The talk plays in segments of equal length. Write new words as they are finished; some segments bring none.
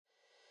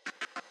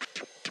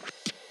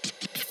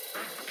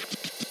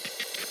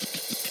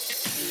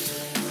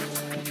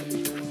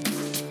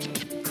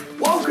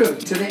Welcome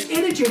to the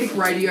Energetic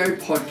Radio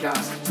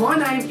Podcast. My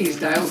name is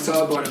Dale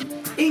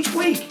Sidebottom. Each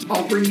week,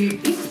 I'll bring you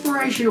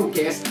inspirational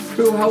guests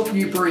who will help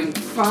you bring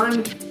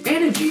fun,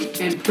 energy,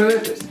 and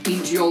purpose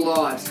into your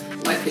lives.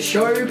 Let the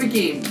show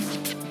begin.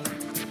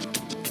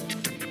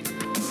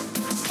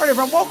 All right,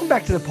 everyone, welcome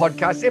back to the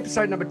podcast,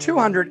 episode number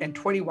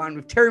 221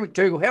 with Terry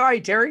McDougall. How are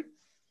you, Terry?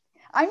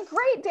 I'm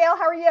great, Dale.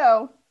 How are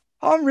you?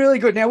 I'm really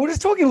good. Now, we're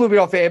just talking a little bit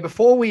off air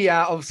before we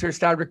obviously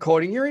started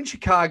recording. You're in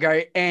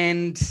Chicago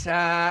and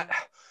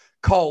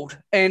cold.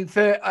 And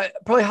for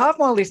probably half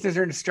my listeners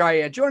are in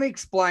Australia. Do you want to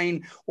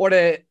explain what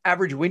an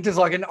average winter's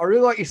like? And I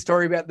really like your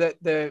story about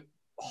the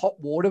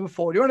hot water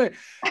before. Do you want to,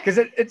 because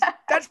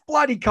that's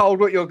bloody cold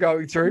what you're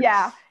going through.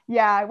 Yeah.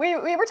 We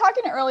were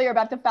talking earlier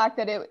about the fact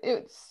that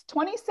it's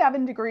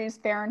 27 degrees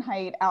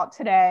Fahrenheit out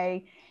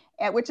today,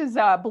 which is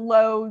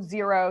below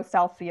 0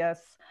 Celsius.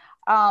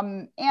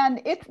 And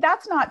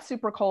that's not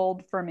super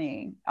cold for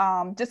me.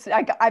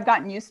 I've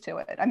gotten used to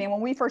it. I mean,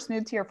 when we first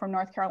moved here from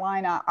North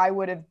Carolina, I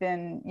would have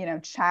been,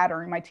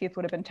 chattering. My teeth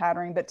would have been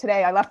chattering. But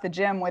today I left the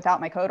gym without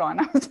my coat on.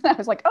 I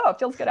was like, oh, it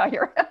feels good out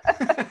here.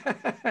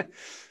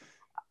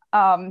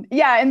 And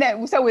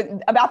then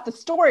about the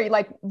story,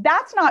 like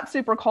that's not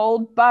super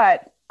cold,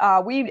 but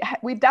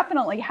we've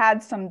definitely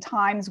had some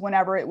times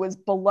whenever it was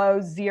below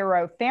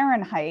 0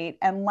 Fahrenheit.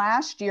 And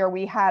last year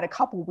we had a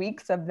couple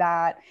weeks of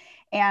that.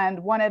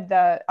 And one of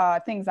the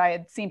things I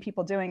had seen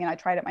people doing, and I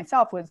tried it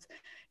myself, was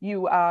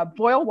you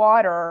boil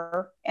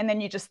water and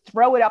then you just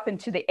throw it up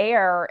into the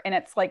air, and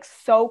it's like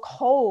so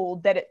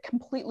cold that it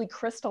completely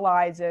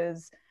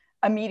crystallizes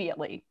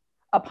immediately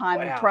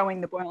upon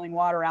throwing the boiling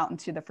water out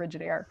into the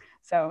frigid air.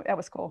 So that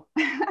was cool.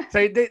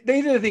 So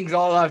these are the things I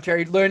love,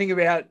 Terry, learning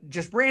about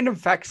just random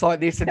facts like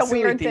this and the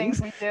weird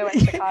things we do in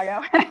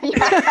Chicago.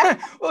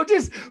 Well,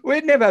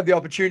 we'd never have the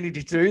opportunity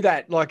to do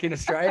that like in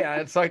Australia.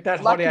 It's like that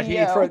hot out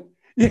here.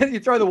 You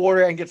throw the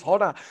water out and it gets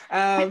hotter.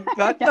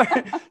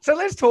 So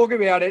let's talk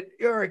about it.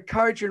 You're a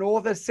coach, an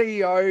author,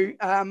 CEO.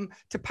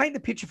 To paint the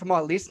picture for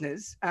my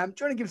listeners, do you want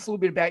to give us a little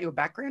bit about your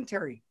background,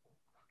 Terry?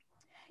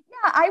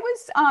 Yeah, I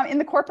was in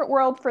the corporate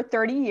world for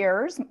 30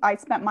 years. I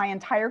spent my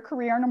entire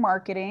career in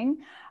marketing.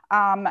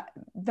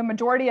 The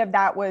majority of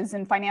that was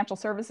in financial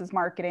services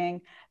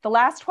marketing. The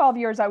last 12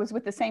 years, I was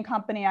with the same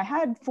company. I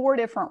had 4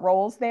 different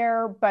roles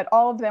there, but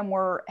all of them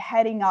were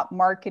heading up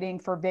marketing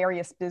for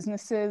various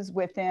businesses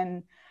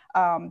within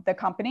the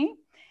company.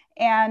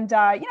 And,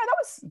 that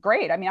was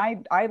great. I mean,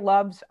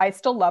 I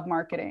still love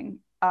marketing.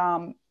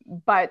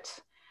 But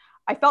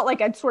I felt like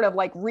I'd sort of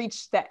like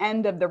reached the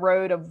end of the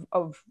road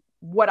of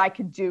what I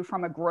could do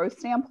from a growth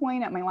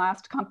standpoint at my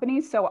last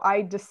company. So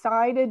I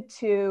decided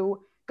to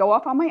go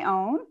off on my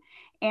own.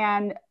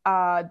 And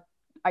I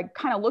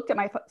kind of looked at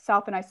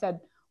myself and I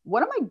said,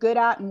 what am I good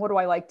at and what do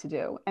I like to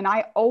do? And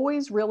I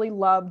always really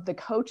loved the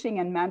coaching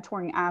and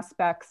mentoring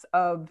aspects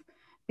of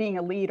being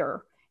a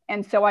leader.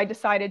 And so I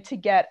decided to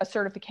get a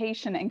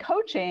certification in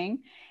coaching.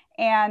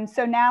 And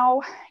so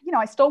now,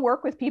 I still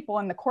work with people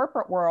in the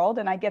corporate world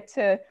and I get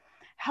to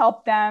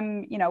help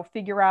them,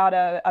 figure out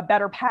a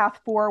better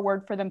path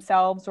forward for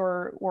themselves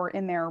or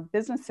in their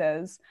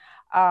businesses.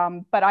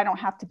 But I don't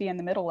have to be in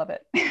the middle of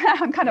it.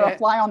 I'm kind of a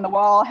fly on the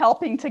wall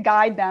helping to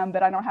guide them,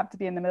 but I don't have to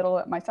be in the middle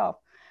of it myself,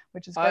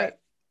 which is great.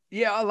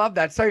 I love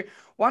that. So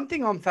one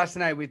thing I'm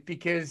fascinated with,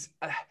 because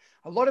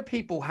a lot of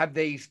people have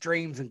these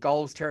dreams and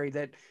goals, Terry,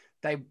 that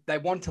they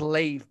want to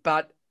leave,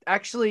 but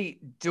actually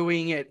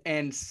doing it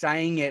and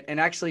saying it and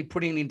actually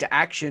putting it into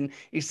action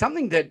is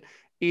something that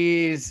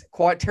is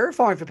quite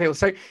terrifying for people.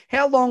 So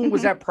how long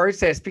was that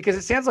process? Because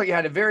it sounds like you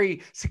had a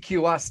very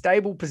secure,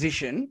 stable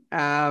position.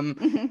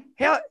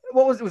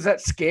 Was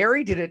that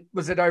scary?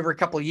 Was it over a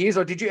couple of years,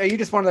 or are you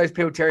just one of those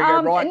people, Terry,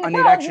 go, right, I need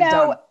action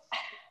done?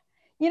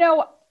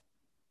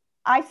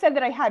 I said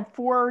that I had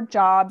 4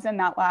 jobs in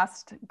that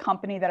last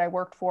company that I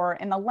worked for.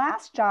 And the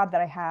last job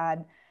that I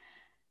had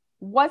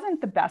wasn't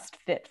the best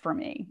fit for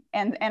me.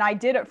 And I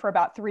did it for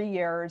about 3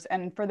 years.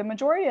 And for the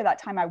majority of that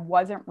time, I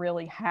wasn't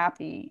really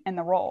happy in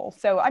the role.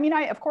 So, I mean,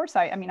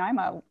 I'm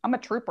a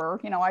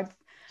trooper,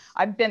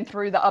 I've been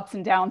through the ups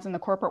and downs in the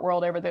corporate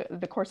world over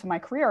the course of my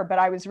career, but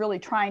I was really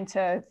trying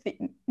to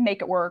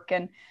make it work.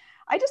 And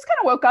I just kind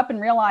of woke up and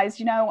realized,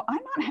 I'm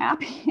not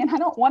happy and I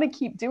don't want to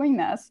keep doing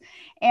this.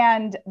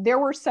 And there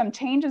were some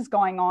changes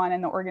going on in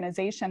the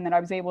organization that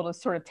I was able to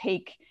sort of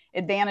take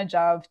advantage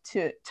of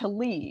to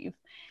leave.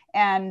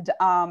 And,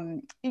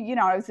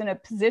 I was in a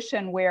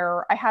position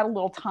where I had a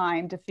little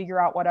time to figure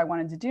out what I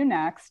wanted to do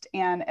next.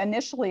 And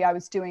initially I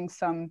was doing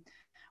some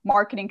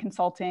marketing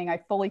consulting. I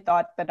fully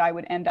thought that I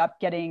would end up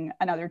getting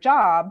another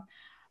job.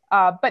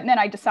 But then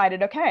I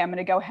decided, okay, I'm going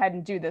to go ahead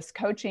and do this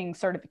coaching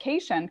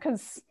certification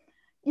because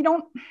you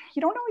don't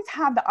always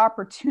have the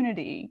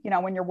opportunity,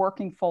 when you're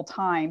working full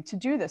time to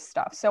do this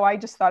stuff. So I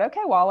just thought,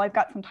 okay, well, I've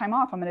got some time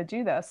off. I'm going to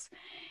do this.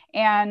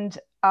 And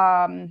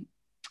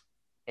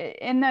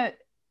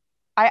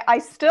I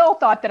still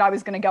thought that I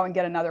was going to go and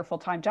get another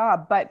full-time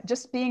job, but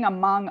just being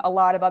among a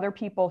lot of other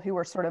people who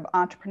were sort of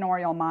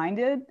entrepreneurial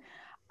minded,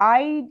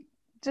 I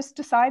just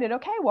decided,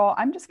 okay, well,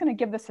 I'm just going to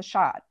give this a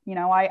shot. You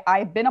know,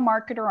 I've been a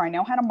marketer. I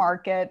know how to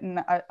market. And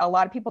a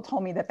lot of people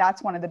told me that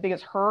that's one of the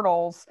biggest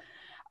hurdles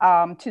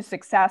to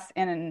success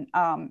in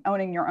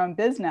owning your own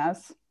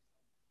business.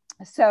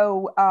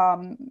 So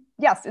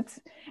yes,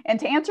 and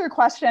to answer your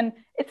question,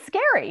 it's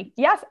scary.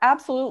 Yes,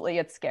 absolutely.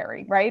 It's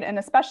scary, right? And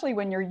especially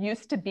when you're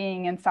used to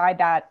being inside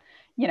that,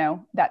 you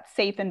know, that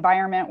safe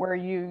environment where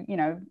you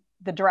know,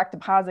 the direct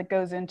deposit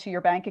goes into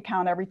your bank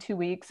account every 2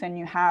 weeks and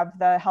you have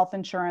the health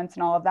insurance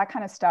and all of that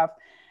kind of stuff.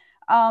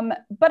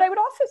 But I would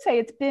also say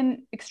it's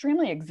been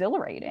extremely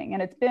exhilarating,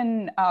 and it's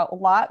been a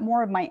lot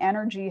more of my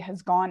energy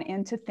has gone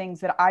into things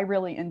that I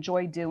really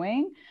enjoy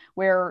doing.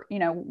 Where, you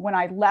know, when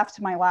I left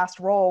my last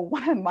role,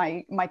 one of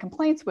my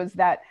complaints was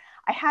that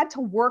I had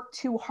to work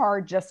too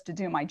hard just to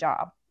do my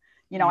job.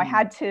 You know, I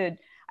had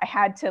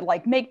to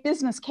like make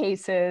business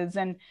cases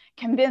and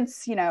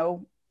convince, you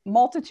know,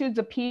 multitudes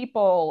of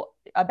people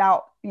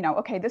about, you know,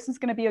 okay, this is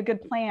going to be a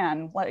good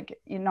plan. Like,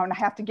 you know, and I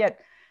have to get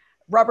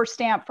rubber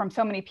stamp from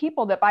so many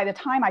people that by the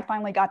time I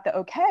finally got the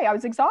okay, I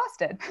was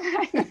exhausted.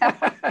 You know?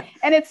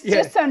 And it's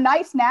just so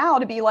nice now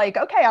to be like,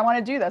 okay, I want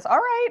to do this. All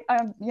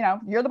right, you know,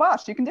 you're the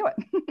boss, you can do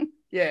it.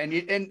 Yeah,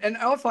 and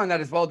I find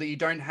that as well, that you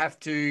don't have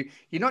to,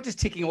 you're not just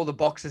ticking all the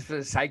boxes for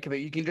the sake of it.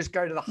 You can just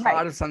go to the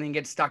heart of something and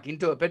get stuck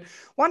into it. But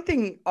one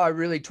thing I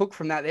really took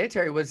from that there,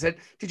 Terry, was that,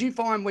 did you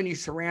find when you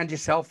surround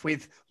yourself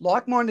with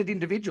like-minded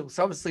individuals,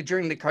 so obviously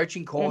during the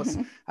coaching course,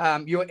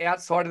 you're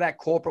outside of that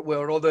corporate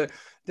world or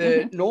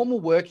the normal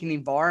working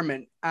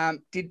environment,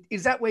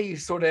 is that where you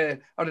sort of,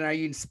 I don't know,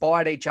 you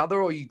inspired each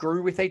other or you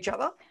grew with each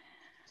other?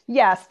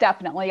 Yes,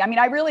 definitely. I mean,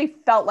 I really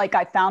felt like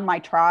I found my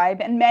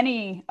tribe, and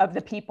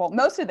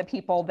most of the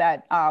people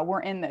that were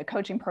in the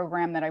coaching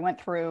program that I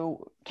went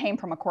through came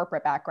from a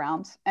corporate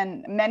background,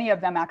 and many of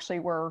them actually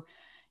were,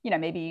 you know,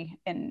 maybe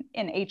in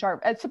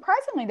HR.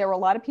 Surprisingly, there were a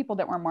lot of people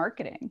that were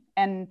marketing.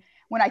 And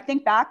when I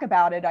think back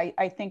about it,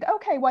 I think,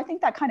 okay, well, I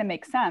think that kind of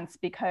makes sense,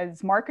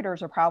 because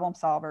marketers are problem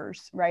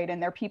solvers, right?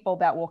 And they're people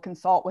that will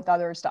consult with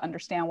others to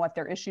understand what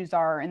their issues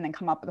are and then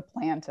come up with a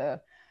plan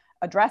to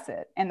address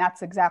it. And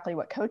that's exactly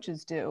what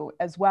coaches do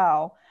as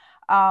well.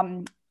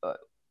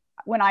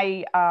 When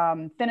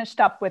I finished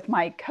up with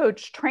my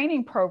coach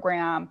training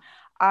program,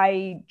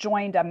 I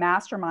joined a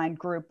mastermind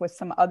group with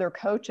some other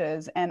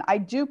coaches. And I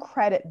do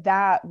credit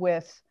that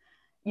with,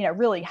 you know,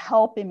 really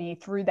helping me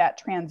through that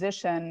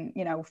transition,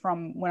 you know,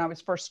 from when I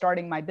was first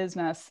starting my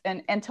business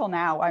and until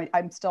now.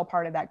 I'm still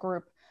part of that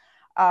group.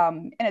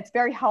 And it's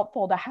very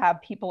helpful to have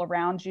people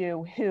around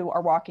you who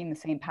are walking the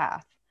same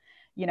path.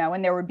 You know,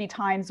 and there would be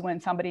times when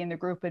somebody in the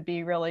group would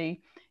be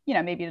really, you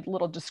know, maybe a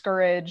little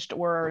discouraged,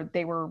 or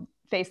they were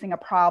facing a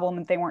problem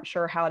that they weren't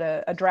sure how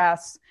to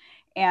address.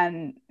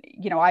 And,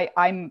 you know,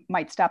 I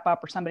might step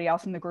up, or somebody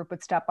else in the group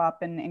would step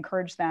up and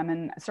encourage them.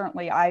 And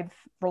certainly I've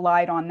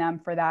relied on them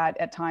for that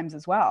at times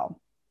as well.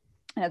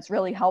 And it's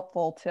really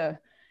helpful to,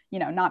 you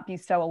know, not be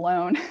so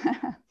alone.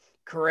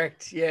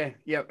 Correct. Yeah.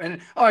 Yeah. And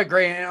I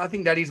agree. And I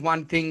think that is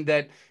one thing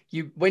that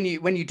when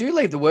you do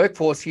leave the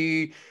workforce,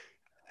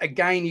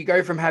 again, you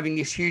go from having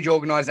this huge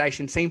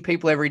organization, seeing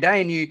people every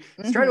day, and you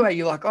straight away,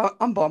 you're like, oh,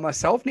 I'm by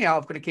myself now.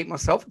 I've got to keep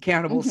myself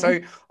accountable. So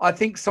I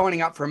think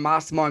signing up for a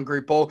mastermind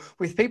group or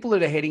with people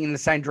that are heading in the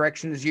same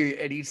direction as you,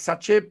 it is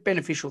such a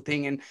beneficial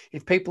thing. And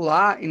if people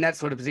are in that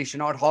sort of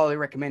position, I'd highly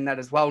recommend that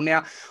as well.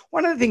 Now,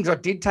 one of the things I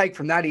did take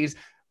from that is,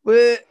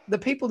 were the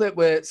people that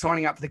were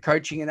signing up for the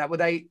coaching and that, were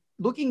they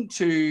looking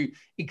to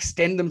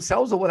extend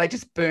themselves, or were they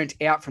just burnt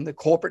out from the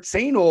corporate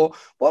scene, or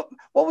what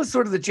was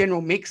sort of the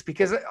general mix?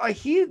 Because I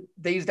hear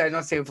these days, and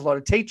I see with a lot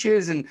of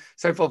teachers and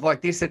so forth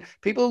like this, that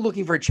people are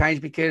looking for a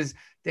change because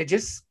they're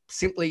just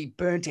simply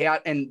burnt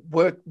out and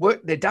work,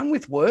 they're done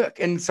with work.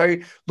 And so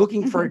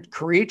looking for a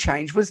career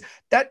change. Was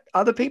that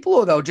other people,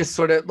 or they'll just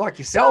sort of like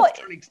yourself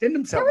trying to extend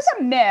themselves? There was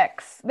a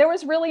mix. There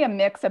was really a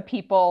mix of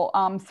people.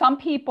 Some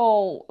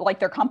people, like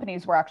their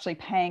companies were actually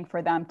paying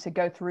for them to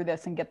go through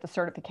this and get the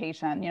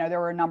certification. You know, there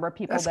were a number of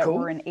people that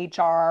were in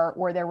HR,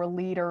 or they were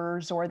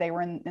leaders, or they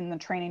were in the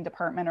training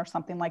department or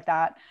something like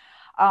that.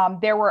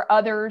 There were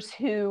others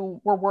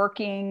who were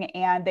working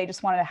and they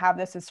just wanted to have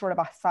this as sort of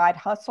a side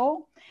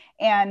hustle.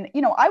 And,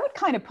 you know, I would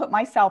kind of put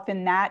myself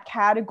in that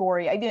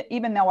category.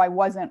 Even though I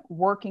wasn't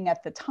working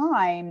at the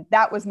time,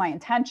 that was my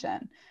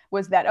intention,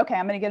 was that, okay,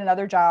 I'm going to get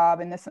another job,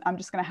 and I'm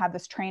just going to have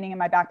this training in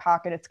my back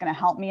pocket. It's going to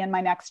help me in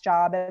my next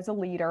job as a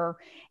leader.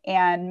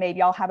 And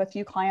maybe I'll have a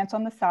few clients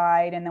on the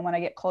side. And then when I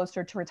get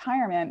closer to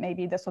retirement,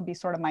 maybe this will be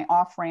sort of my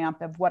off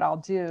ramp of what I'll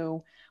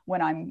do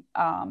when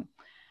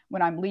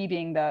I'm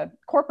leaving the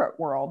corporate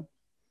world.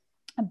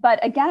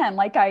 But again,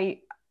 like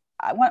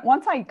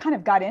once I kind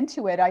of got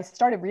into it, I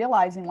started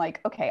realizing, like,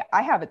 okay,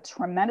 I have a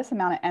tremendous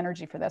amount of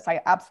energy for this.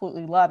 I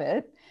absolutely love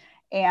it.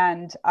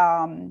 And,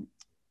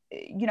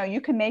 you know,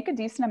 you can make a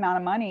decent amount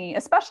of money,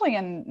 especially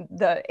in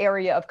the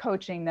area of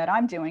coaching that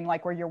I'm doing,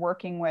 like where you're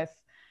working with,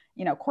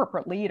 you know,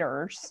 corporate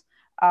leaders.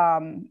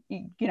 You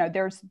know,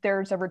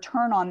 there's a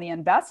return on the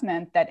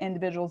investment that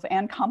individuals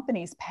and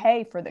companies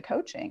pay for the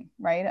coaching,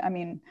 right? I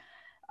mean,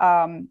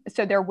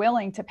 so they're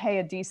willing to pay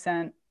a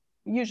decent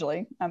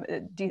usually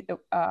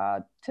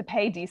to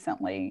pay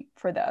decently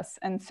for this.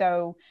 And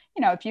so,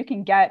 you know, if you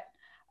can get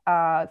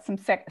some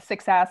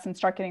success and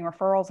start getting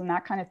referrals and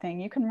that kind of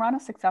thing, you can run a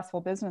successful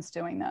business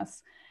doing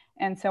this.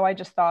 And so I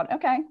just thought,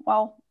 okay,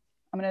 well,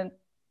 I'm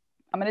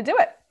gonna do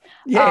it.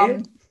 Yeah.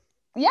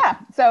 Yeah.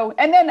 So,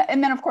 and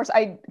then of course,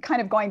 I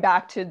kind of going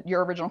back to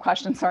your original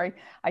question. Sorry,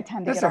 I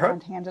tend to get off on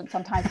tangent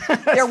sometimes.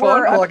 There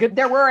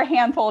were a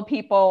handful of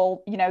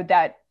people, you know,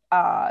 that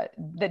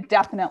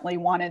definitely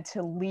wanted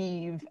to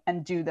leave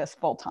and do this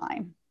full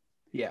time.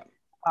 Yeah.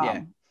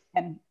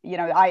 And you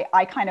know,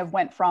 I kind of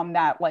went from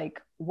that,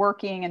 like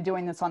working and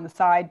doing this on the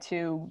side,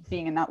 to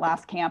being in that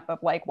last camp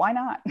of like, why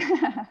not?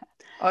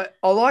 I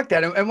like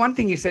that. And one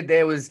thing you said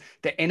there was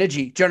the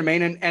energy. Do you know what I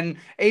mean? And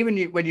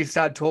even when you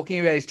started talking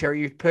about this,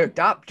 Terry, you've perked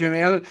up. Do you know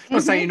what I mean? I'm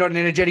not saying you're not an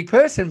energetic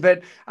person,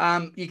 but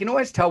you can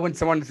always tell when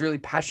someone is really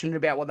passionate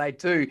about what they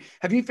do.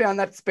 Have you found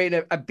that's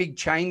been a big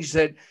change,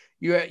 that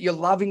you're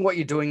loving what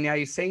you're doing now?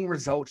 You're seeing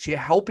results. You're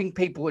helping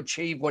people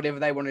achieve whatever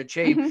they want to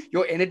achieve.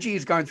 Your energy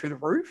is going through the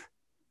roof.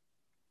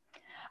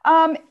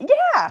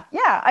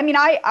 Yeah. I mean,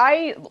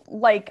 I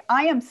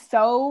am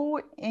so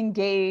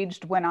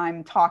engaged when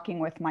I'm talking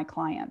with my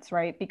clients,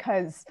 right?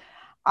 Because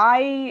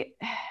I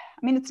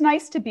mean, it's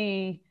nice to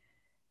be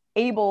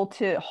able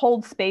to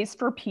hold space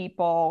for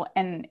people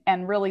and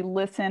really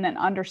listen and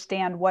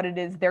understand what it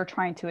is they're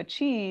trying to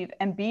achieve,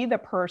 and be the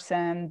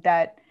person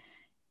that,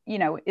 you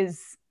know,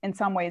 is in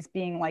some ways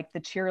being like the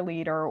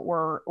cheerleader,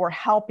 or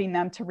helping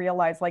them to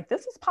realize, like,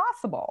 this is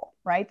possible,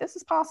 right? This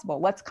is possible.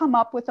 Let's come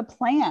up with a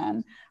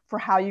plan for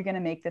how you're going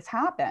to make this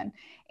happen.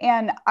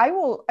 And I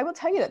will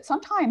tell you that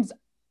sometimes,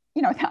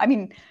 you know, I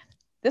mean,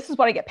 this is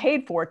what I get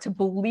paid for, to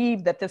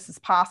believe that this is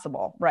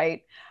possible,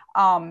 right?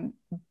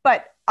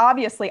 But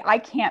obviously I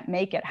can't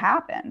make it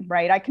happen,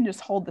 right? I can just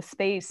hold the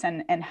space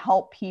and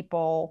help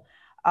people,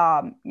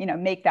 you know,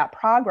 make that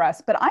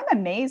progress. But I'm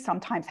amazed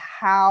sometimes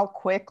how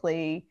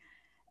quickly,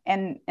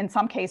 and in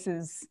some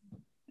cases,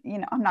 you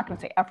know, I'm not going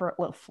to say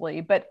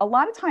effortlessly, but a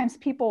lot of times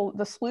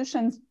the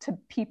solutions to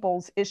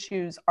people's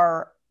issues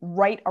are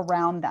right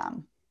around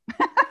them.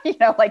 You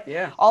know, like,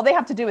 all they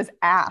have to do is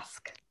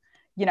ask.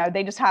 You know,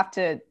 they just have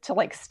to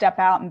like step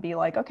out and be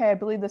like, okay, I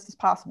believe this is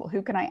possible.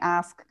 Who can I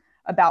ask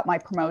about my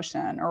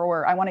promotion?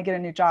 Or I want to get a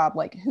new job.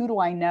 Like, who do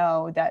I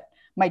know that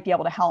might be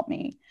able to help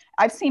me?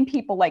 I've seen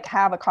people like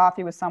have a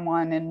coffee with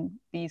someone and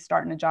be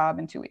starting a job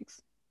in 2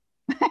 weeks.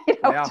 You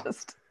know,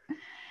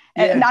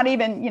 and not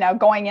even, you know,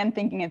 going in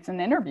thinking it's an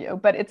interview,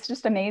 but it's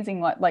just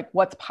amazing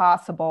what's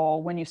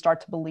possible when you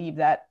start to believe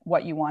that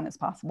what you want is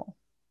possible.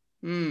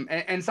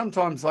 And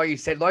sometimes, like you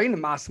said, like in the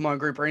mastermind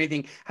group or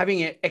anything,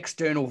 having an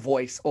external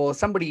voice or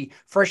somebody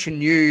fresh and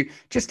new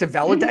just to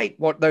validate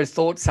what those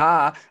thoughts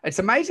are. It's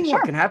amazing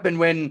what can happen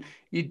when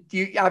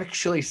you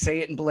actually see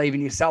it and believe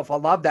in yourself. I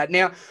love that.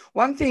 Now,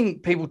 one thing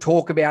people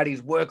talk about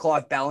is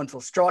work-life balance,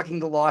 or striking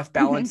the life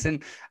balance.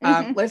 And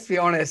let's be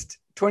honest,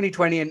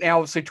 2020 and now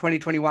obviously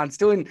 2021,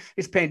 still in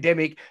this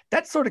pandemic,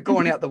 that's sort of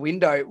gone out the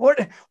window. What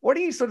are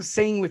you sort of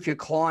seeing with your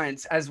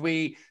clients as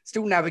we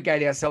still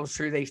navigate ourselves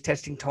through these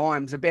testing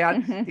times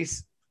about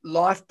this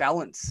life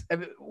balance?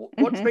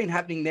 What's been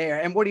happening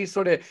there, and what do you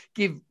sort of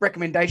give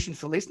recommendations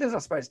for listeners, I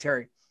suppose,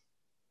 Terry?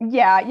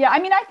 Yeah. I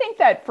mean, I think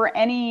that for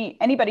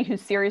anybody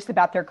who's serious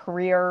about their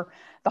career,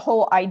 the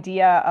whole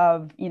idea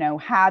of, you know,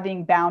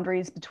 having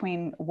boundaries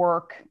between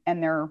work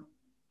and their,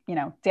 you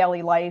know,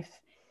 daily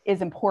life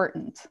is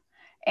important.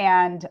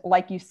 And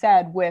like you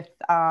said, with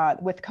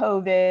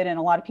COVID and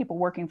a lot of people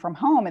working from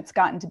home, it's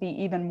gotten to be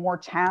even more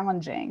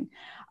challenging.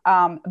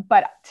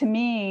 But to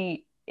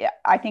me,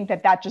 I think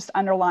that just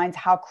underlines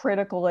how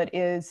critical it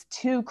is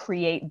to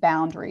create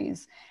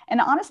boundaries,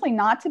 and honestly,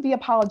 not to be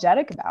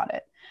apologetic about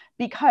it,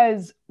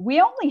 because we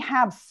only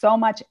have so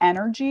much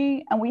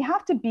energy, and we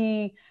have to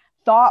be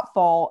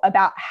thoughtful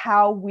about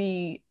how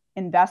we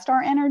invest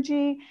our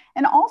energy,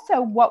 and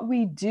also what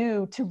we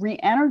do to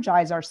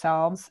re-energize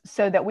ourselves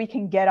so that we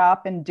can get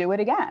up and do it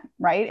again,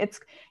 right?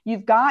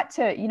 You've got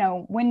to, you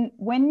know,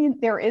 when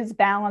there is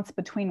balance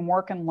between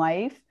work and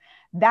life,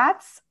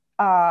 that's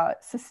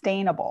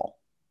sustainable,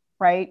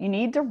 right? You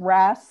need to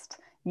rest.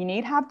 You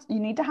need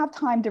to have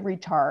time to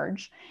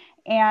recharge.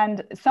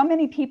 And so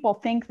many people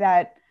think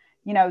that,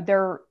 you know,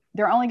 they're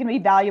only going to be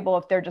valuable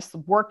if they're just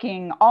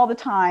working all the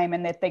time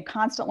and that they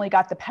constantly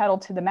got the pedal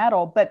to the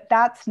metal, but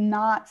that's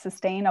not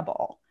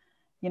sustainable,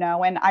 you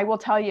know? And I will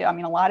tell you, I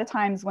mean, a lot of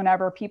times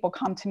whenever people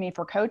come to me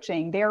for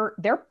coaching,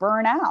 they're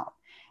burnt out,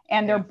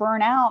 and they're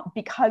burnt out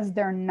because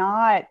they're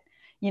not,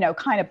 you know,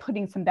 kind of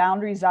putting some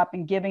boundaries up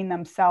and giving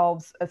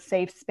themselves a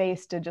safe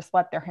space to just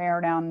let their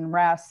hair down and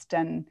rest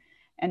and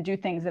do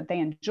things that they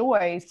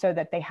enjoy, so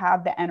that they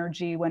have the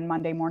energy when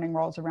Monday morning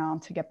rolls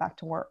around to get back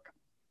to work.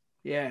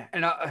 Yeah,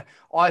 and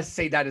I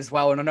see that as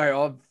well. And I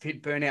know I've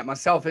hit burnout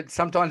myself.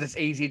 Sometimes it's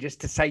easier just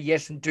to say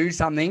yes and do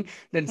something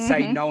than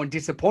say no and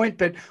disappoint.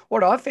 But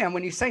what I found,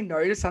 when you say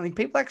no to something,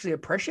 people actually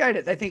appreciate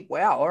it. They think,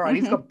 wow, all right,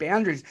 he's got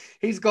boundaries.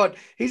 He's not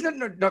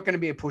going to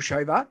be a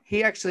pushover.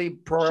 He actually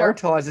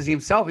prioritizes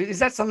himself. Is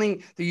that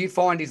something that you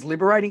find is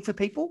liberating for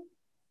people?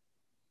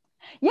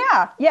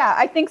 Yeah,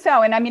 I think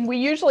so. And I mean, we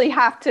usually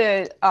have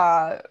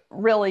to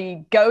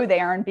really go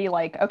there and be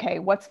like, okay,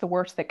 what's the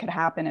worst that could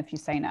happen if you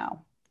say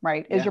no,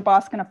 right? Is Yeah. your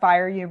boss going to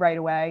fire you right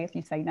away if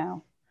you say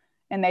no?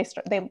 And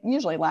they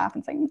usually laugh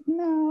and say,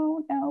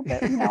 no,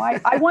 but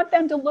I want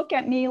them to look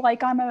at me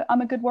like I'm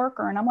a good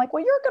worker. And I'm like,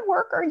 well, you're a good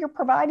worker. You're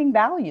providing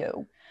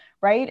value,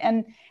 right?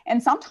 And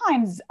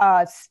sometimes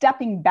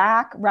stepping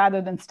back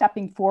rather than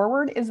stepping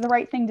forward is the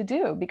right thing to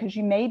do, because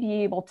you may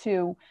be able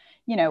to,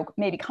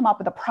 maybe come up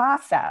with a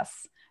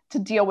process to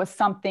deal with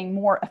something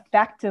more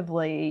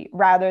effectively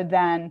rather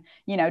than,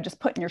 just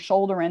putting your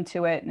shoulder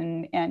into it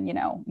and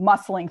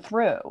muscling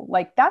through.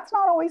 Like, that's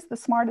not always the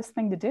smartest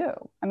thing to do.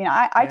 I mean,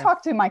 I Yeah.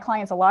 talk to my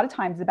clients a lot of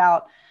times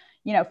about,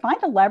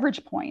 find the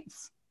leverage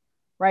points,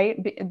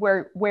 right?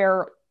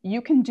 Where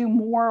you can do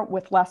more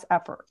with less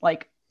effort.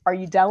 Like, are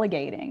you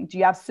delegating? Do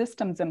you have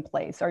systems in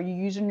place? Are you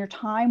using your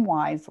time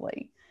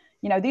wisely?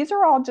 These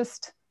are all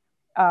just,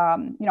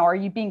 are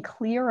you being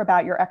clear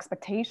about your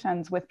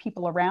expectations with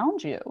people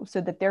around you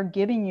so that they're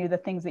giving you the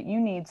things that you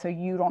need so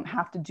you don't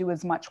have to do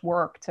as much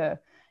work to,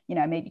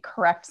 maybe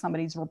correct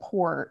somebody's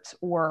report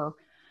or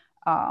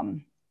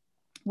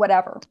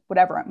whatever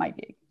it might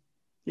be.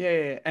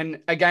 Yeah,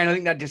 and again, I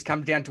think that just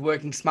comes down to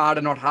working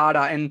smarter, not harder,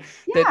 and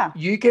that Yeah.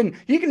 you can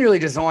really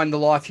design the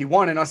life you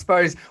want. And I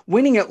suppose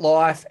winning at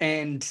life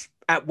and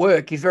at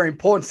work is very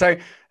important. So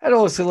that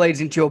also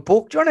leads into your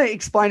book. Do you want to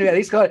explain about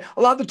this guy?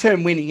 I love the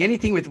term winning.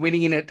 Anything with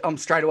winning in it, I'm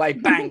straight away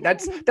bang.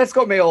 That's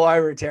got me all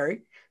over it,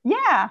 Terry.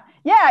 Yeah.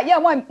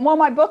 Well,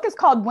 my book is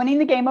called Winning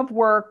the Game of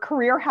Work: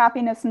 Career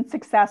Happiness and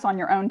Success on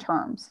Your Own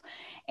Terms.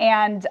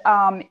 And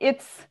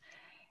it's,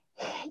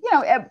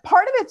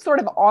 part of it's sort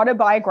of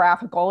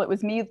autobiographical. It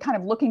was me kind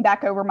of looking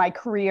back over my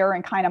career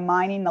and kind of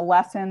mining the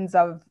lessons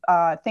of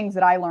things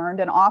that I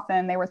learned. And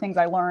often they were things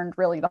I learned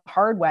really the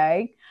hard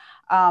way.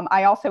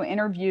 I also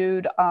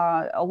interviewed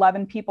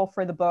 11 people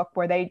for the book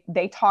where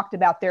they talked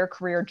about their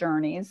career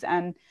journeys.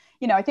 And,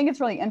 I think it's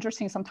really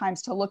interesting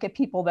sometimes to look at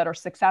people that are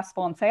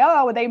successful and say,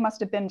 oh, well, they must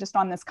have been just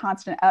on this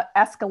constant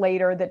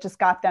escalator that just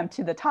got them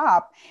to the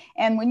top.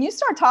 And when you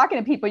start talking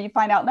to people, you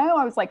find out, no,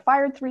 I was like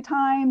fired 3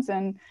 times.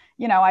 And,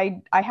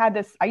 I had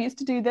this, I used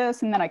to do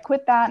this, and then I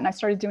quit that and I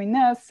started doing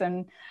this.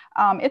 And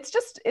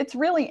it's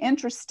really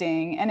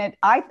interesting. And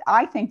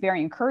I think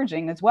very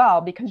encouraging as well,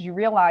 because you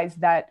realize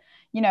that,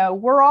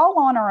 we're all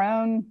on our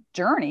own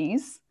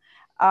journeys,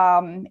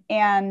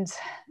 and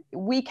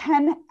we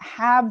can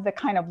have the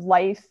kind of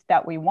life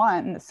that we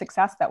want and the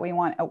success that we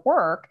want at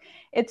work.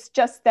 It's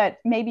just that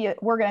maybe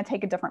we're going to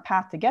take a different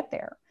path to get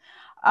there.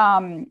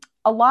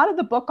 A lot of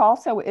the book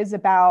also is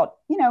about,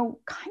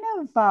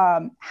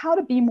 how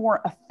to be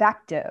more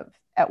effective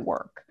at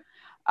work.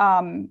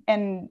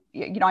 And,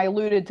 I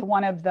alluded to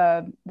one of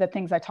the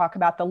things I talk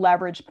about, the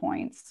leverage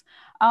points.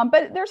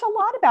 But there's a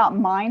lot about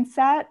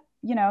mindset.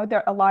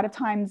 There a lot of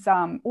times,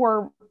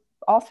 or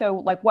also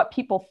like what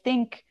people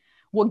think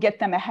will get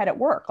them ahead at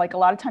work. Like, a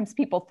lot of times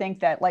people think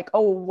that, like,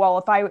 oh, well,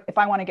 if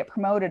I want to get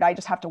promoted, I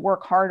just have to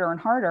work harder and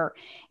harder.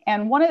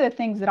 And one of the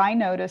things that I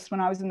noticed when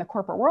I was in the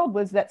corporate world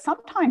was that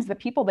sometimes the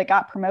people that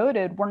got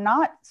promoted were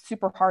not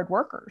super hard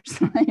workers.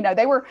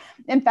 They were,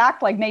 in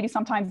fact, like, maybe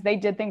sometimes they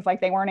did things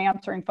like they weren't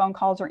answering phone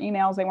calls or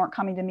emails, they weren't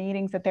coming to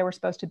meetings that they were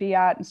supposed to be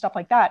at and stuff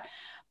like that.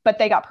 But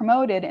they got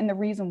promoted. And the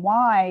reason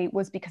why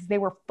was because they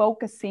were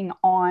focusing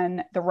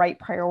on the right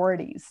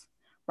priorities,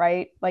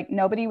 right? Like,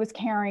 nobody was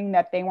caring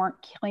that they weren't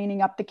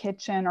cleaning up the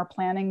kitchen or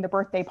planning the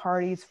birthday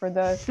parties for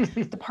the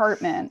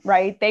department,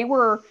 right? They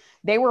were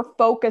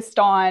focused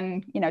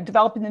on,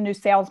 developing the new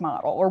sales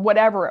model or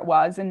whatever it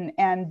was.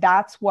 And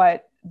that's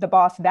what the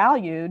boss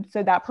valued.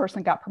 So that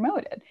person got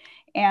promoted.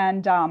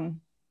 And,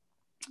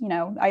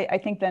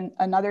 I think then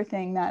another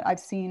thing that I've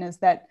seen is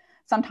that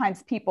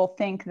sometimes people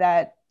think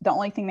that the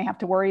only thing they have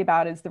to worry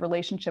about is the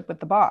relationship with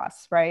the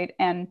boss, right?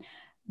 And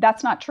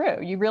that's not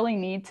true. You really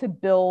need to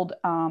build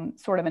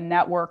sort of a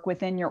network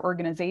within your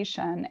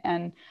organization.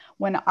 And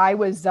when I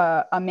was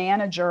a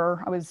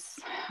manager, I was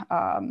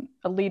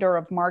a leader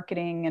of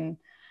marketing and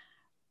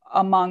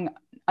among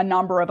a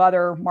number of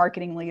other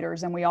marketing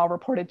leaders, and we all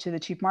reported to the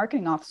chief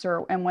marketing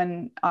officer. And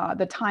when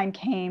the time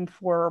came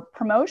for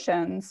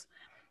promotions,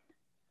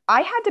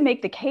 I had to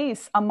make the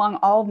case among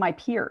all of my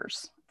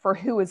peers for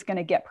who was going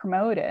to get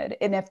promoted.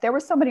 And if there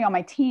was somebody on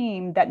my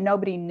team that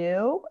nobody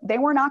knew, they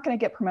were not going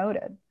to get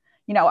promoted.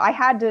 I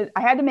had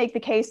to make the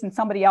case, and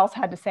somebody else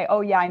had to say,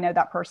 oh yeah, I know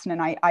that person.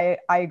 And I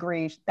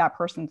agree that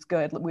person's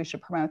good. We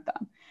should promote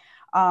them.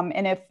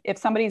 And if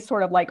somebody's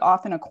sort of like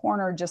off in a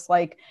corner, just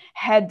like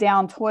head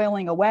down,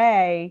 toiling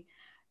away,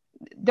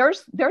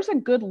 there's a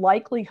good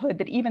likelihood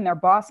that even their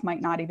boss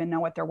might not even know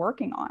what they're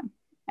working on.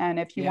 And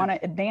if you want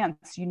to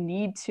advance, you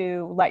need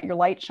to let your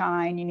light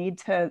shine. You need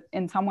to,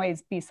 in some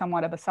ways, be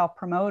somewhat of a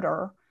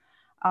self-promoter.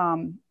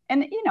 And,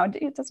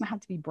 it doesn't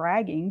have to be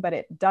bragging, but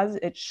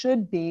it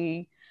should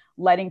be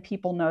letting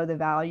people know the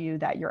value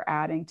that you're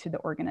adding to the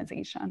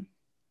organization.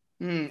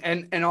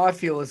 And I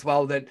feel as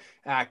well that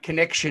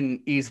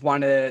connection is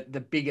one of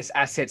the biggest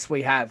assets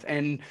we have.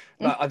 And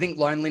I think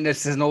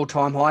loneliness is an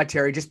all-time high,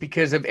 Terry, just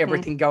because of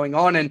everything going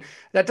on. And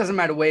that doesn't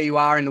matter where you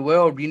are in the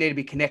world. You need to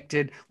be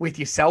connected with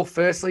yourself,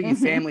 firstly, your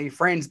family, your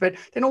friends, but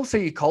then also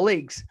your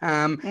colleagues.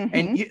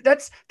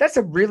 That's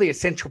a really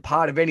essential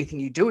part of anything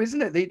you do,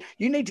 isn't it? That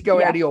you need to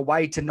go out of your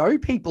way to know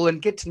people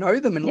and get to know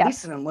them and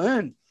listen and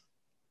learn.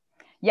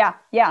 Yeah,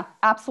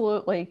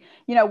 absolutely.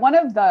 One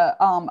of the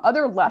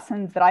other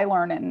lessons that I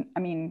learned, and I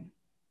mean,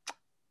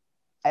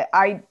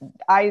 I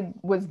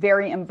was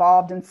very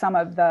involved in in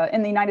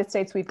the United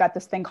States, we've got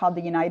this thing called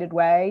the United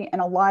Way,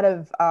 and a lot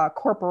of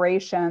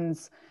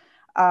corporations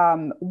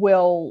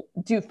will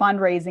do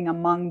fundraising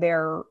among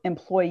their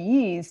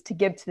employees to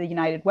give to the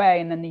United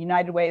Way. And then the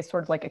United Way is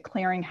sort of like a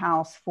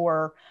clearinghouse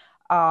for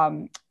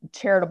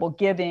charitable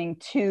giving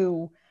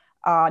to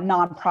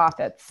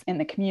nonprofits in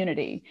the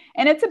community.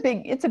 And it's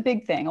a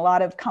big thing. A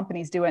lot of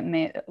companies do it, and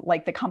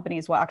the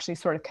companies will actually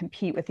sort of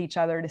compete with each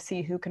other to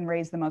see who can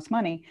raise the most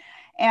money.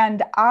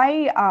 And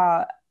I'm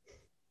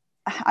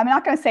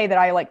not going to say that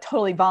I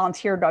totally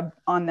volunteered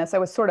on this. I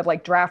was sort of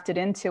drafted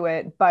into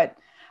it, but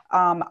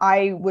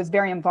I was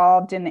very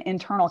involved in the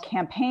internal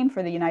campaign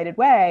for the United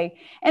Way.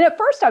 And at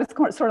first I was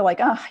sort of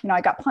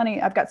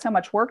I've got so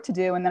much work to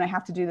do, and then I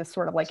have to do this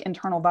sort of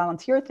internal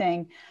volunteer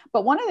thing.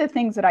 But one of the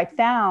things that I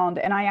found,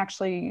 and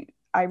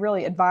I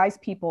really advise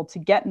people to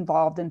get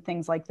involved in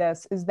things like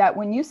this, is that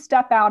when you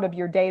step out of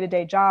your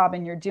day-to-day job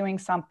and you're doing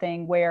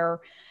something where,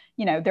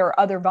 there are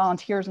other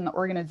volunteers in the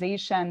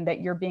organization that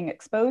you're being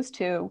exposed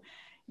to,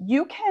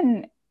 you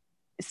can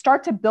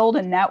start to build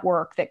a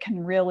network that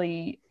can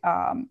really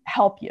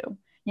help you.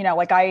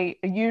 I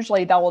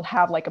usually they will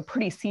have a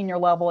pretty senior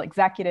level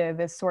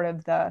executive as sort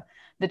of the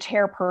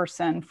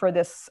chairperson for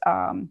this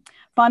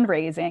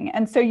fundraising.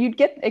 And so you'd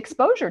get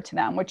exposure to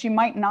them, which you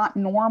might not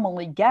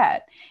normally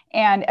get.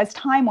 And as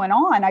time went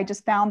on, I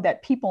just found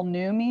that people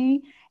knew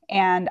me,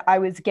 and I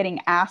was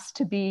getting asked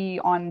to be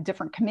on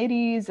different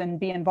committees and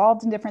be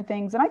involved in different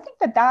things. And I think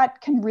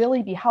that can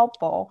really be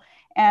helpful.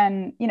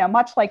 And,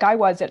 much like I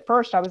was at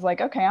first, I was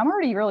like, okay, I'm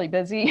already really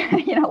busy,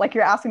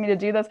 you're asking me to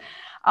do this.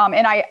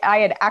 And I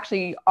had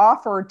actually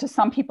offered to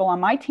some people on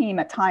my team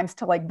at times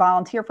to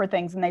volunteer for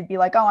things, and they'd be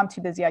like, oh, I'm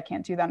too busy, I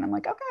can't do that. And I'm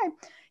like, okay,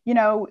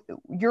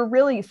 you're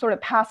really sort of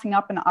passing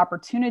up an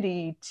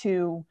opportunity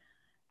to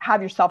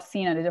have yourself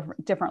seen in a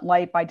different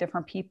light by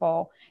different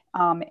people.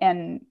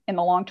 And in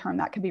the long term,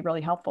 that could be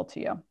really helpful to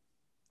you.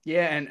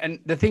 Yeah,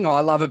 and the thing I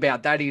love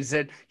about that is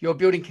that you're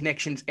building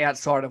connections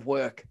outside of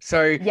work.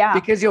 So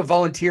because you're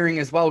volunteering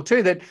as well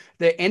too, that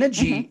the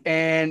energy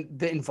and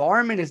the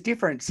environment is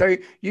different. So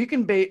you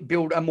can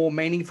build a more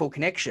meaningful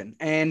connection.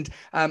 And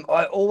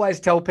I always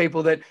tell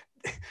people that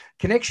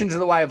connections are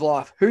the way of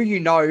life. Who you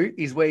know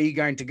is where you're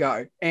going to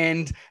go.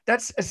 And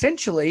that's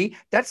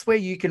where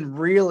you can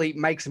really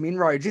make some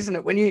inroads, isn't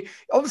it? When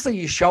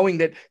you're showing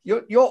that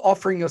you're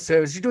offering your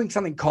service, you're doing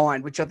something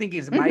kind, which I think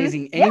is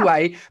amazing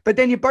anyway, but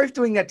then you're both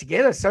doing that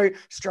together. So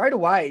straight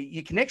away,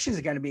 your connections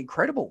are going to be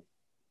incredible.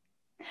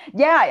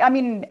 Yeah, I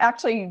mean,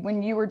 actually,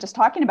 when you were just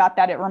talking about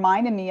that, it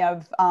reminded me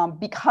of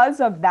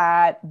because of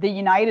that, the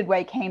United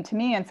Way came to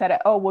me and said,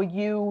 oh, will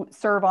you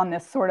serve on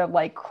this sort of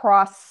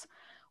cross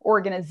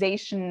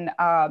organization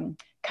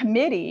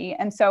committee?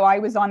 And so I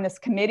was on this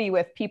committee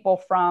with people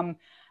from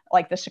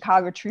the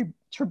Chicago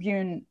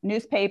Tribune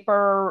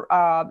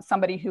newspaper,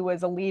 somebody who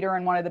was a leader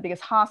in one of the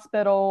biggest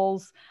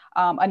hospitals,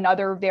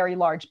 another very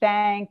large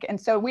bank. And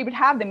so we would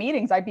have the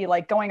meetings. I'd be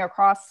going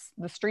across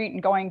the street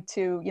and going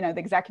to, the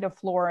executive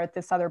floor at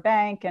this other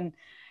bank. And,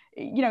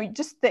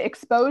 just the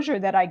exposure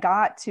that I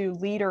got to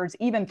leaders,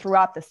 even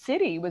throughout the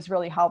city, was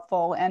really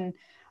helpful. And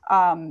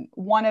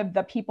one of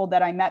the people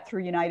that I met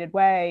through United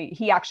Way,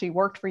 he actually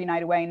worked for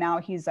United Way. Now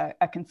he's a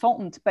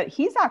consultant, but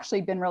he's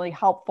actually been really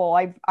helpful.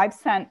 I've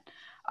sent,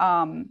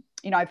 I've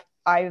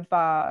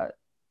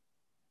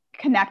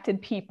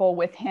connected people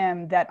with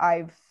him that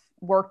I've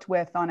worked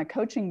with on a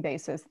coaching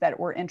basis that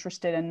were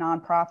interested in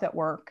nonprofit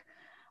work.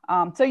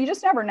 So you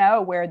just never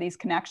know where these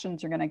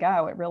connections are going to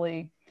go.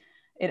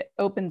 It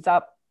opens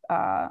up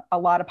a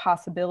lot of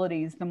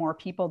possibilities the more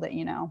people that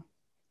you know.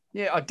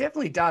 Yeah, it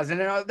definitely does.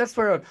 And that's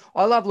where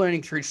I love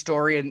learning through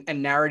story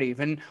and narrative.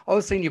 And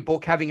obviously in your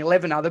book, having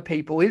 11 other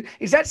people,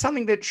 is that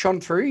something that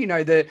shone through,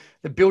 the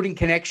building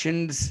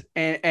connections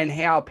and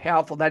how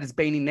powerful that has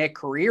been in their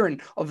career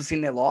and obviously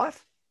in their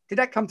life? Did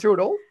that come through at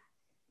all?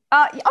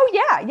 Oh,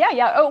 yeah.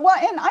 Oh, well,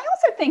 and I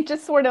also think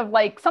just sort of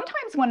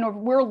sometimes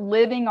when we're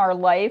living our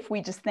life,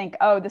 we just think,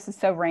 oh, this is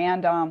so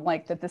random,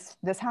 that this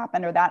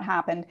happened or that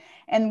happened.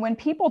 And when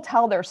people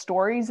tell their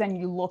stories and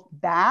you look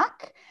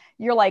back,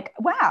 you're like,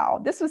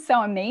 wow, this was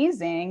so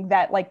amazing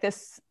that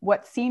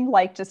what seemed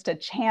like just a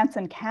chance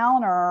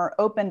encounter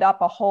opened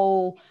up a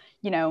whole,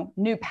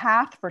 new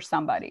path for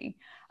somebody.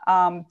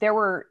 There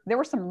were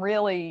some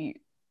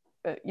really,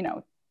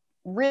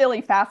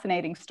 really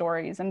fascinating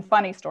stories and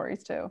funny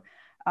stories too.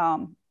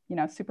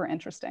 Super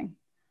interesting.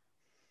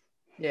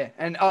 Yeah,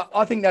 and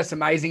I think that's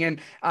amazing. And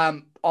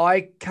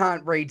I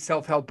can't read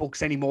self-help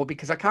books anymore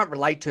because I can't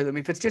relate to them.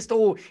 If it's just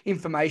all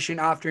information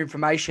after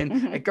information,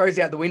 Mm-hmm. it goes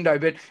out the window.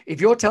 But if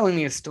you're telling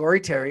me a story,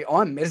 Terry,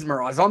 I'm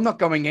mesmerized. I'm not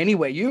going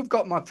anywhere. You've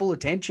got my full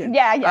attention.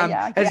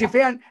 Have you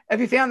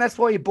found that's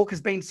why your book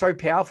has been so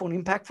powerful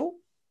and impactful?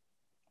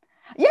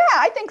 Yeah,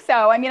 I think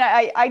so. I mean,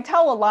 I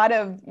tell a lot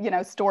of,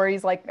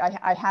 stories. Like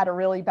I had a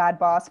really bad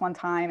boss one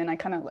time, and I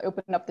kind of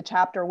opened up the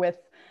chapter with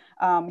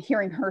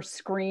hearing her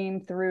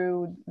scream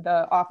through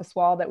the office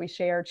wall that we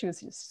shared. She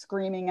was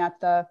screaming at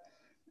the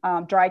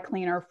dry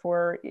cleaner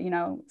for,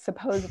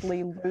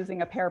 supposedly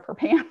losing a pair of her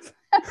pants.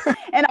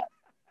 And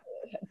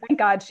thank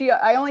God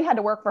I only had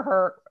to work for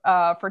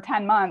her for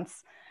 10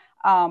 months.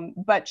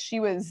 But she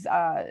was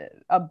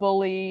a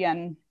bully,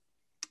 and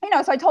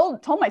so I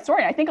told my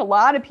story. I think a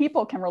lot of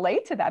people can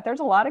relate to that. There's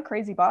a lot of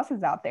crazy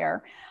bosses out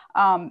there.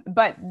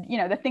 But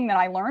the thing that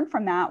I learned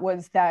from that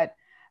was that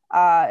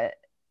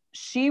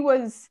she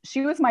was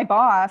my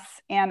boss,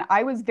 and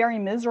I was very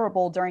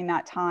miserable during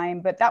that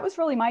time, but that was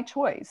really my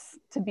choice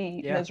to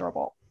be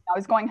miserable. I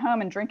was going home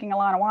and drinking a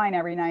lot of wine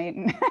every night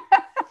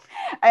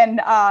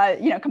and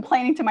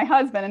complaining to my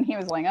husband, and he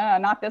was like,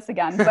 not this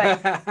again.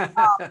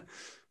 But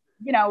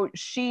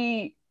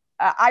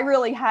I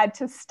really had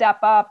to step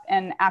up,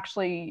 and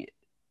actually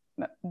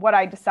what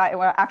I decided,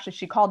 well, actually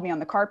she called me on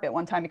the carpet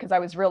one time because I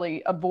was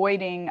really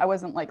avoiding, I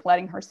wasn't like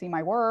letting her see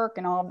my work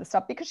and all of this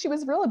stuff, because she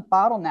was really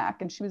bottleneck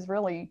and she was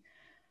really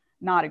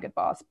not a good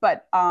boss.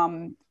 But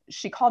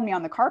she called me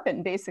on the carpet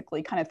and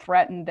basically kind of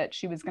threatened that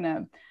she was going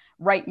to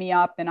write me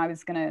up, and I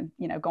was going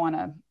to, go on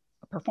a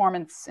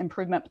performance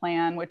improvement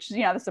plan, which,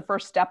 that's the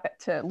first step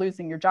to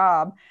losing your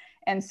job.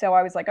 And so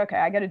I was like, okay,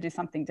 I got to do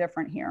something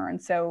different here.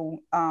 And so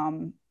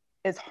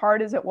as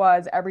hard as it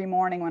was, every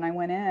morning when I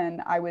went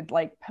in, I would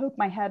like poke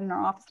my head in her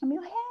office and be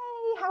like,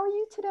 hey, how are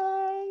you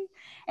today?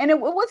 And it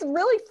was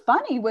really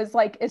funny, was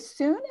like, as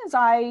soon as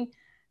I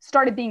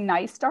started being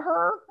nice to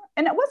her,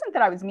 and it wasn't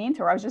that I was mean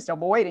to her, I was just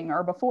avoiding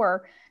her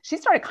before, she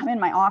started coming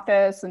in my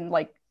office and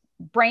like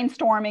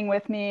brainstorming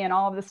with me and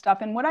all of this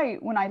stuff. And when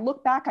I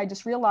look back, I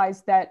just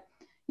realized that,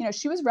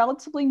 she was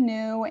relatively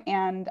new,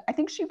 and I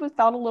think she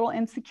felt a little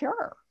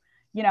insecure,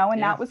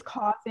 and that was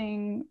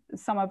causing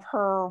some of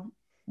her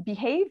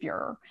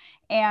behavior.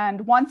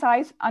 And once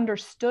I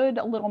understood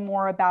a little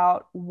more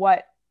about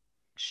what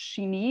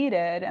she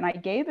needed and I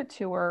gave it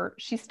to her,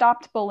 she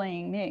stopped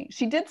bullying me.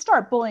 She did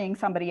start bullying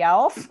somebody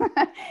else,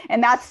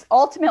 and that's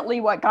ultimately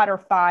what got her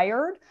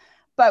fired.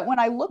 But when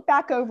I look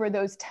back over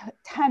those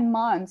 10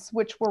 months,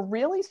 which were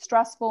really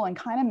stressful and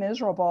kind of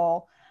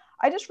miserable,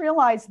 I just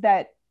realized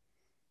that,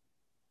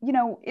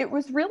 it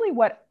was really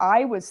what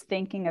I was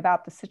thinking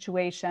about the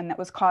situation that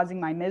was causing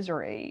my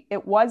misery.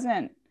 It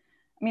wasn't,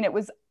 it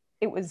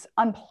was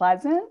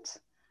unpleasant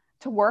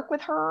to work with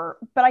her,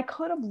 but I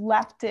could have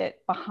left it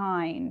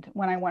behind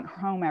when I went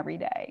home every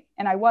day.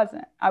 And I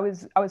wasn't. I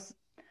was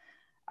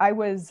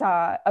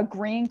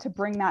agreeing to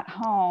bring that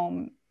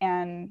home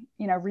and,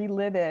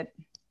 relive it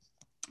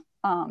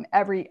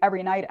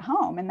every night at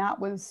home. And that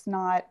wasn't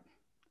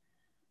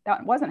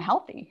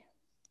healthy.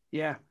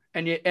 Yeah.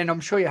 And I'm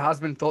sure your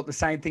husband thought the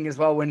same thing as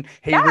well when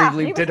he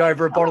relived it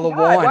over a bottle of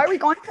wine. Why are we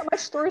going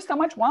through so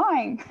much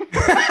wine?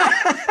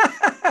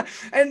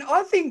 And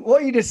I think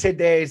what you just said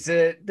there is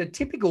the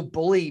typical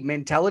bully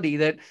mentality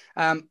that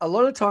a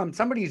lot of times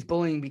somebody is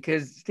bullying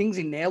because things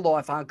in their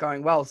life aren't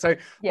going well. So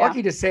like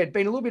you just said,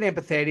 being a little bit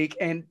empathetic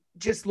and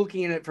just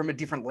looking at it from a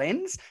different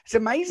lens, it's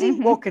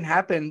amazing what can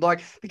happen.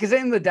 Like, because at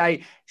the end of the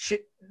day,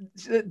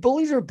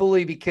 bullies are a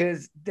bully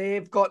because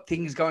they've got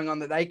things going on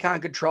that they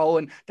can't control,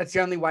 and that's the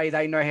only way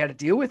they know how to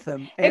deal with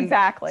them. And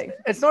exactly.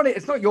 It's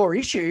not your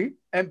issue,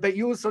 but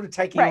you were sort of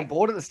taking on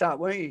board at the start,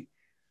 weren't you?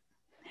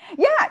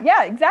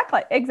 Yeah,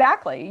 exactly.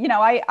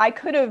 I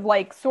could have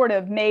like sort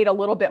of made a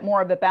little bit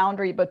more of the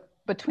boundary, but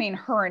between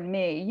her and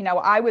me,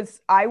 I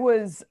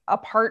was a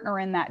partner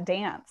in that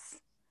dance.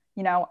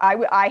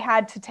 I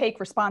had to take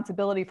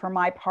responsibility for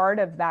my part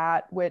of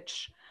that,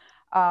 which,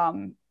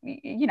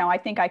 I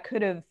think I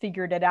could have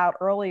figured it out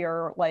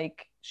earlier.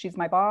 Like, she's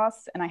my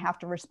boss and I have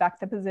to respect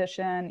the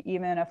position,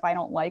 even if I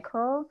don't like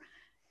her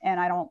and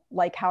I don't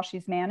like how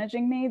she's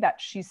managing me,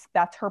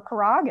 that's her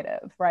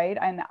prerogative. Right.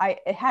 And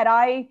had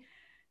I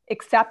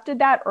accepted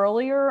that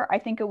earlier, I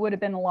think it would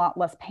have been a lot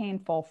less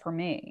painful for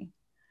me.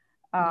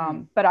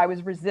 But I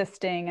was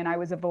resisting and I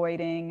was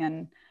avoiding,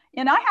 and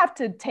I have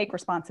to take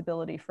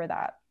responsibility for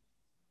that.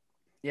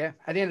 Yeah.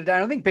 At the end of the day,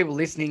 I think people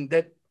listening,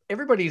 that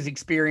everybody's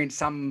experienced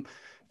some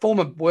form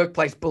of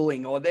workplace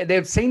bullying, or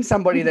they've seen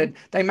somebody that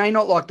they may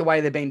not like the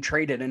way they've been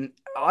treated. And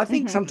I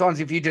think sometimes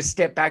if you just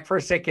step back for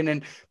a second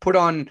and put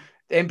on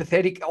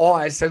empathetic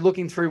eyes, so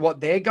looking through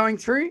what they're going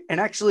through, and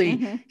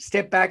actually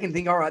step back and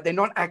think, all right, they're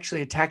not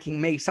actually attacking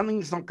me.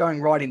 Something's not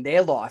going right in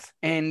their life.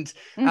 And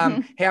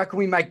how can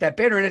we make that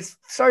better? And it's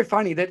so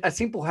funny that a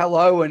simple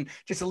hello and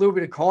just a little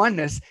bit of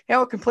kindness,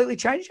 how it completely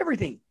changed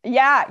everything.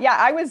 Yeah.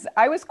 I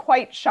was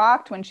quite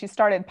shocked when she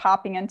started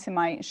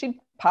she'd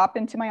pop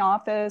into my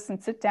office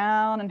and sit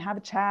down and have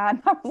a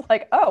chat. I was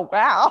like, oh,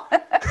 wow.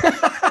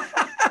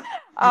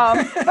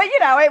 But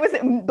it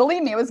was,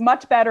 believe me, it was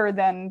much better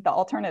than the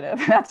alternative.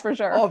 That's for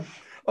sure.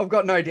 I've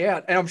got no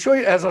doubt. And I'm sure,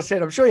 as I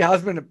said, I'm sure your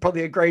husband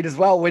probably agreed as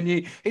well when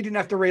he didn't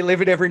have to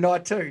relive it every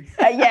night too.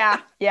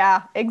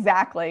 Yeah,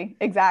 exactly.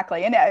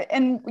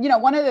 And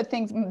one of the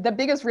things, the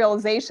biggest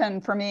realization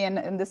for me,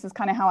 and this is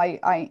kind of how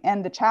I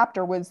end the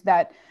chapter, was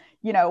that,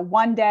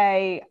 one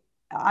day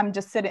I'm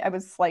just sitting, I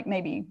was like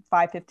maybe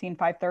 5:15,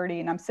 5:30,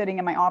 and I'm sitting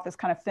in my office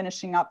kind of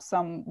finishing up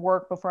some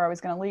work before I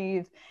was going to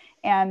leave.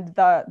 And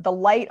the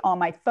light on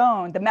my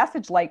phone, the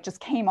message light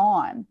just came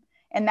on.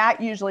 And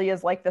that usually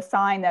is like the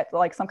sign that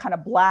like some kind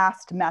of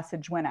blast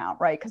message went out,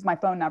 right? Because my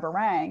phone never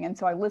rang. And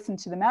so I listened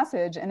to the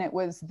message, and it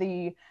was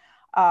the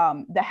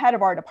head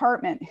of our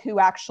department who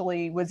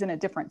actually was in a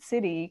different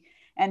city.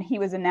 And he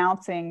was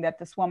announcing that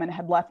this woman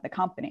had left the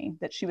company,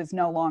 that she was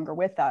no longer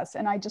with us.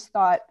 And I just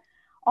thought,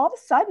 all of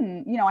a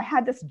sudden, I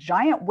had this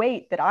giant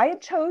weight that I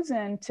had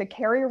chosen to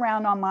carry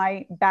around on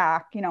my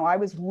back. I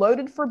was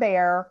loaded for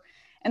bear,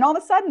 and all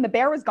of a sudden the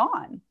bear was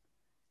gone.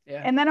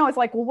 Yeah. And then I was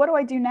like, well, what do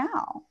I do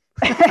now?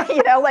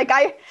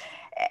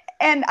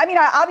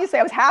 Obviously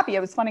I was happy. It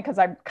was funny because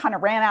I kind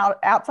of ran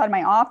outside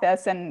my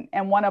office, and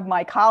one of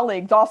my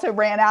colleagues also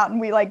ran out,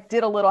 and we like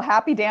did a little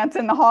happy dance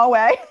in the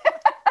hallway.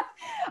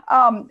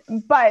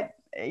 But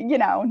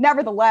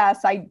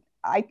nevertheless, I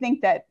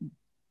think that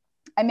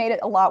I made it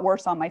a lot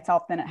worse on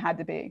myself than it had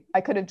to be.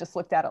 I could have just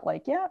looked at it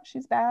like, yeah,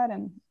 she's bad,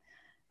 and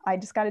I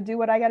just got to do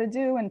what I got to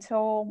do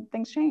until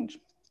things change.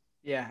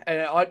 Yeah,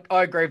 and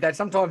I agree with that.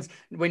 Sometimes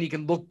when you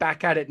can look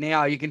back at it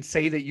now, you can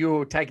see that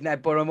you're taking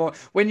that bottom. Or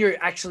when you're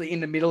actually in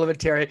the middle of it,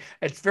 Terry,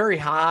 it's very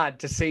hard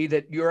to see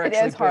that you're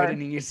actually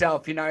burdening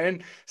yourself,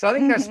 And so I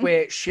think that's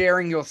where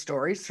sharing your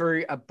stories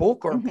through a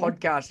book or a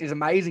podcast is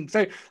amazing.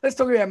 So let's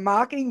talk about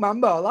Marketing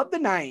Mambo. I love the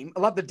name. I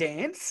love the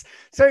dance.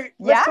 So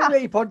let's talk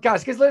about your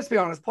podcast, because let's be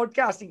honest,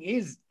 podcasting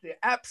is the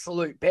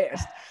absolute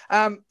best.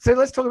 So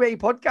let's talk about your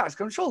podcast,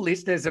 because I'm sure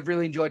listeners have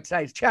really enjoyed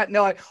today's chat. And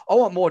they're like, I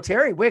want more,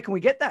 Terry. Where can we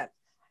get that?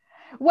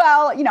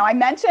 Well, I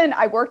mentioned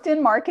I worked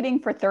in marketing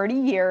for 30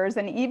 years.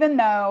 And even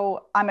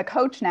though I'm a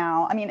coach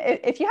now,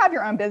 if you have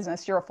your own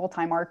business, you're a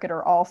full-time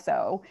marketer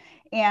also.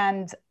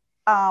 And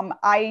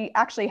I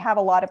actually have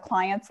a lot of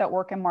clients that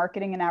work in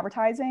marketing and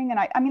advertising. And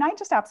I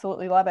just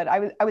absolutely love it.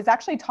 I was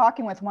actually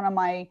talking with one of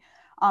my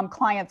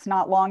clients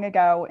not long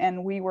ago,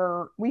 and we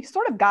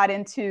sort of got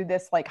into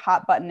this like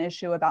hot button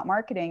issue about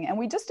marketing, and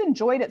we just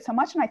enjoyed it so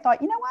much. And I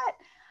thought, you know what?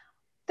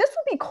 This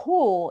would be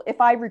cool if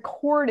I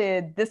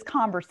recorded this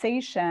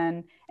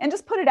conversation and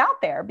just put it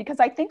out there, because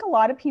I think a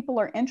lot of people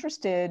are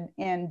interested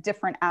in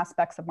different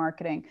aspects of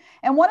marketing.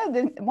 And one of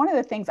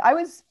the things,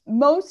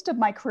 most of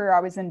my career, I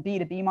was in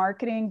B2B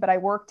marketing, but I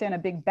worked in a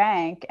big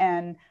bank,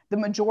 and the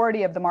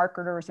majority of the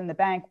marketers in the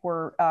bank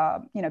were,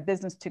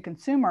 business to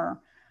consumer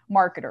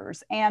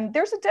marketers. And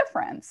there's a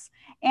difference.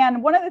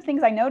 And one of the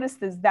things I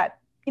noticed is that,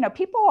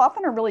 people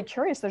often are really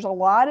curious. There's a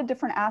lot of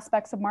different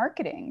aspects of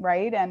marketing,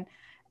 right? And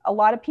a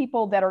lot of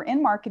people that are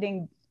in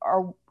marketing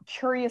are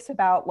curious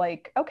about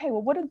like, okay,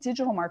 well, what do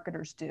digital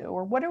marketers do?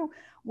 Or what do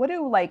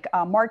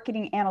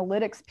marketing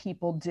analytics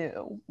people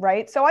do,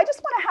 right? So I just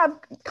want to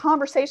have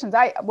conversations.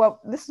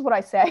 This is what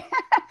I say.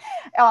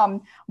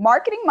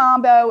 Marketing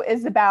Mambo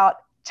is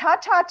about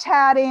cha-cha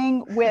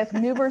chatting with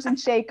movers and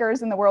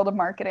shakers in the world of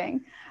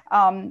marketing.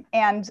 And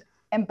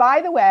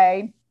by the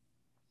way,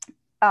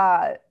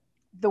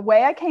 the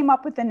way I came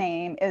up with the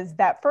name is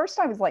that first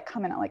I was like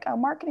coming out like, oh,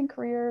 marketing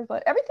careers,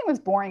 but everything was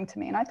boring to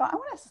me. And I thought, I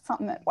want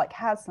something that like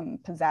has some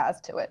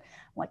pizzazz to it.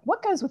 I'm like,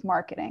 what goes with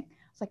marketing?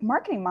 It's like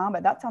Marketing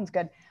Mambo. That sounds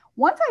good.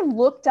 Once I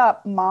looked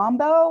up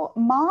Mambo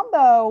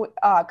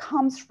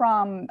comes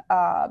from,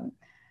 I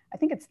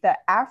think it's the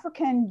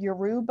African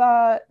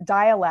Yoruba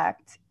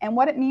dialect. And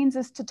what it means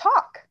is to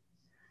talk.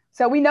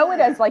 So we know it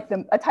as like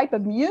a type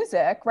of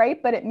music, right?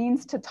 But it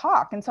means to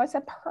talk. And so I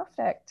said,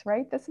 perfect,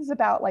 right? This is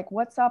about like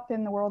what's up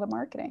in the world of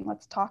marketing.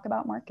 Let's talk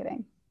about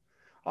marketing.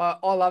 I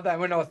love that.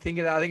 When I was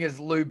thinking that, I think it's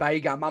Lou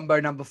Bega, Mambo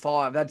Number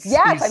 5. That's his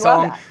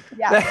song. Love that.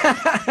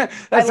 Yeah.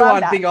 That's the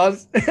one thing I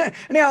was.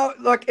 Now,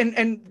 like,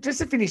 and just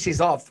to finish this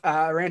off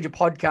around your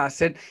podcast,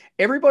 said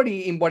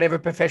everybody in whatever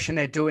profession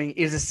they're doing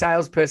is a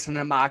salesperson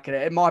and a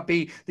marketer. It might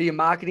be that you're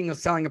marketing or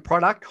selling a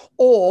product,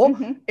 or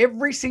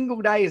every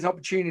single day is an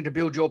opportunity to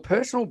build your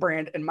personal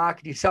brand and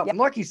market yourself. Yep. And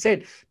like you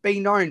said, be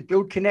known,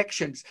 build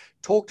connections,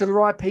 talk to the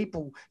right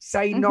people,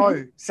 say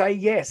no, say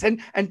yes. And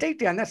deep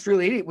down, that's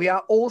really it. We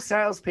are all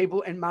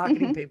salespeople and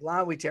marketing people,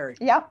 aren't we, Terry?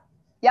 Yeah.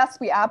 Yes,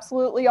 we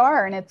absolutely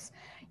are. And it's,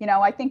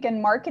 I think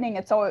in marketing,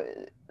 it's always,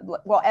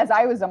 well, as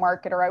I was a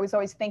marketer, I was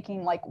always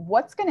thinking like,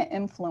 what's going to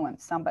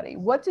influence somebody?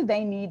 What do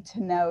they need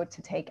to know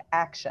to take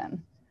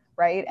action?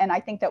 Right. And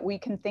I think that we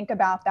can think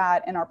about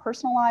that in our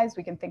personal lives.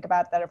 We can think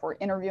about that if we're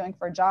interviewing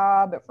for a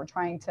job, if we're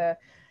trying to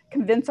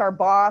convince our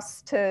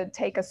boss to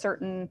take a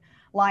certain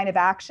line of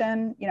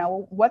action,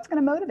 what's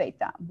going to motivate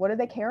them? What do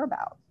they care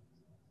about?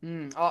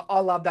 I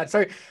love that.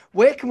 So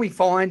where can we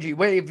find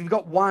you? If you've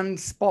got one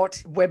spot,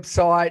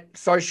 website,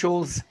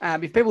 socials,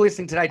 if people are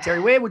listening today, Terry,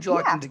 where would you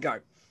like them to go?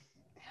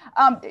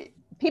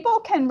 people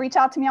can reach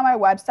out to me on my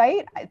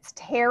website. It's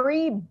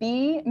Terry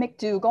B.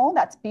 McDougall.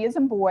 That's B as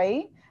in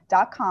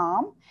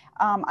boy.com.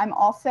 I'm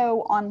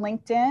also on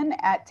LinkedIn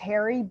at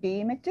Terry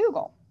B.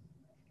 McDougall.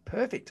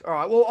 Perfect. All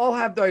right. Well, I'll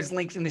have those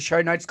links in the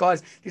show notes,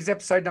 guys. This is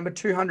episode number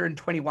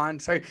 221.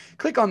 So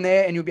click on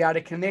there and you'll be able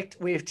to connect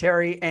with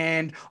Terry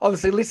and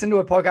obviously listen to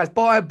a podcast,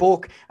 buy a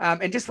book,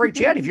 and just reach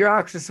out if you're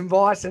after some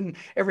advice and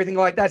everything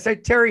like that. So,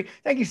 Terry,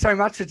 thank you so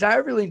much for today. I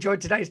really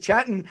enjoyed today's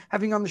chat and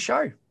having you on the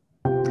show.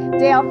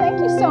 Dale, thank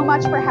you so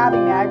much for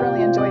having me. I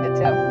really enjoyed it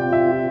too.